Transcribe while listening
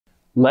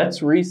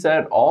Let's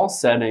reset all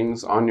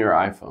settings on your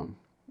iPhone.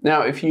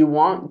 Now, if you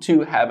want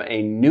to have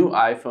a new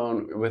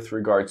iPhone with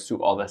regards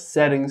to all the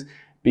settings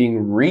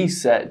being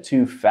reset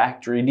to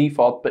factory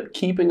default, but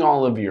keeping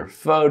all of your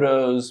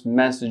photos,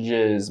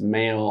 messages,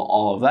 mail,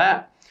 all of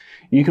that,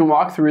 you can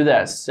walk through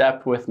that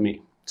step with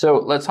me. So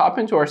let's hop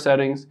into our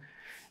settings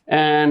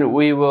and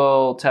we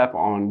will tap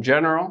on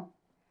General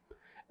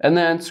and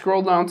then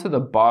scroll down to the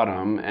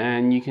bottom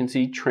and you can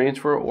see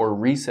Transfer or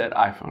Reset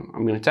iPhone.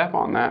 I'm going to tap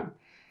on that.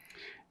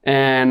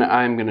 And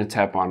I'm going to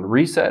tap on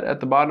Reset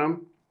at the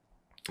bottom,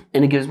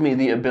 and it gives me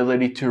the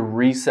ability to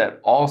reset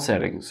all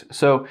settings.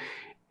 So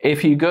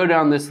if you go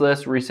down this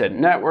list, reset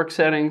network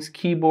settings,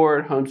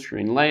 keyboard, home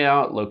screen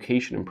layout,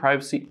 location and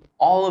privacy,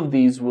 all of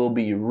these will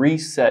be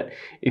reset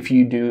if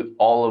you do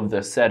all of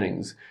the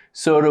settings.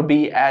 So it'll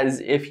be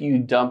as if you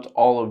dumped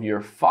all of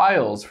your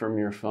files from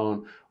your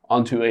phone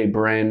onto a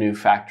brand new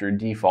factory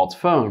default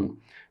phone.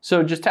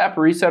 So just tap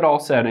Reset All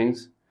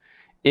Settings.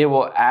 It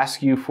will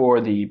ask you for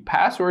the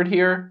password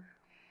here,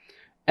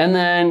 and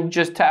then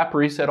just tap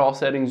Reset All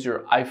Settings.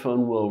 Your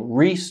iPhone will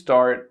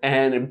restart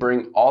and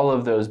bring all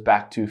of those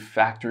back to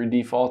factory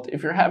default.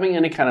 If you're having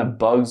any kind of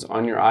bugs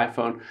on your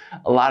iPhone,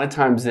 a lot of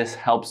times this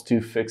helps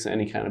to fix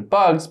any kind of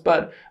bugs,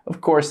 but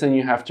of course then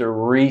you have to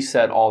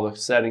reset all the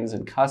settings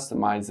and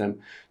customize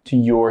them to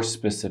your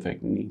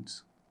specific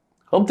needs.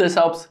 Hope this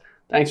helps.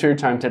 Thanks for your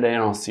time today,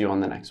 and I'll see you on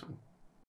the next one.